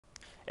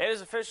It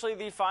is officially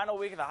the final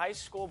week of the high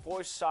school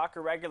boys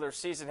soccer regular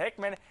season.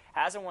 Hickman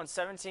hasn't won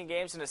 17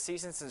 games in a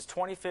season since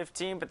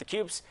 2015, but the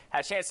Cupes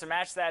had a chance to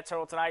match that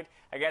total tonight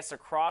against a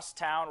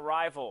crosstown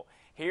rival.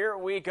 Here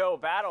we go.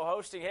 Battle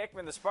hosting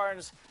Hickman. The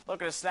Spartans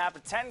looking to snap a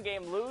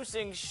 10-game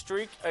losing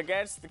streak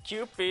against the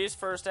Cupies.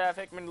 First half,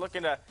 Hickman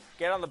looking to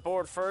get on the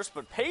board first,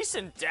 but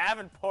Payson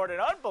Davenport, an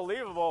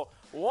unbelievable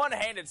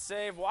one-handed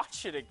save.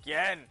 Watch it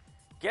again.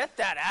 Get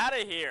that out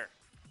of here.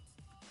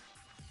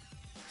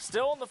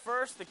 Still in the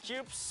first, the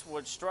Cupes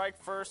would strike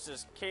first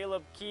as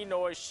Caleb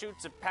Kenoy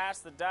shoots it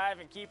past the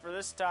diving keeper.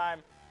 This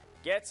time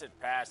gets it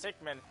past.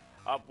 Hickman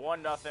up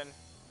 1-0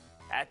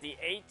 at the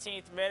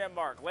 18th minute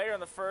mark. Later in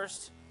the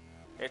first,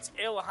 it's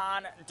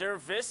Ilhan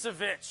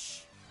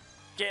Dervisevic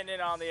getting in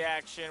on the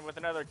action with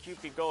another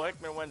Cupie goal.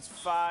 Hickman wins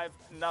 5-0.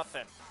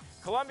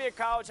 Columbia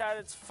College had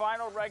its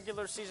final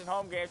regular season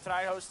home game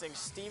tonight, hosting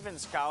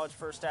Stevens College.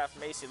 First half,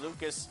 Macy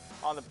Lucas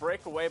on the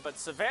breakaway, but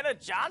Savannah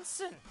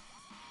Johnson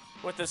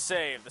with the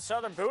save. The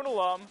Southern Boone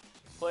alum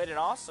played an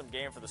awesome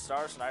game for the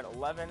Stars tonight,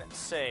 11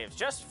 saves.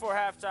 Just before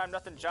halftime,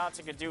 nothing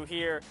Johnson could do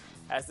here,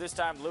 as this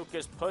time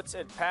Lucas puts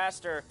it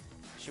past her.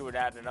 She would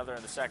add another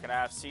in the second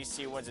half.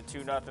 CC wins it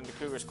 2-0. The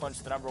Cougars clinch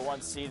the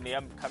 #1 seed in the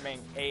upcoming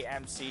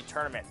AMC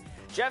tournament.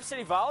 Jeff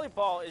City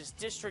Volleyball is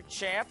district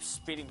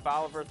champs, beating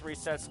Bolivar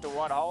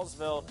 3-1.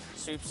 Hallsville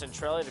sweeps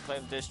Centralia to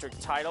claim the district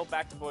title.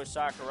 Back to boys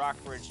soccer,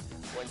 Rockbridge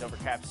wins over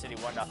Cap City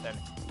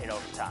 1-0 in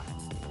overtime.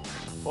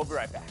 We'll be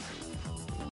right back.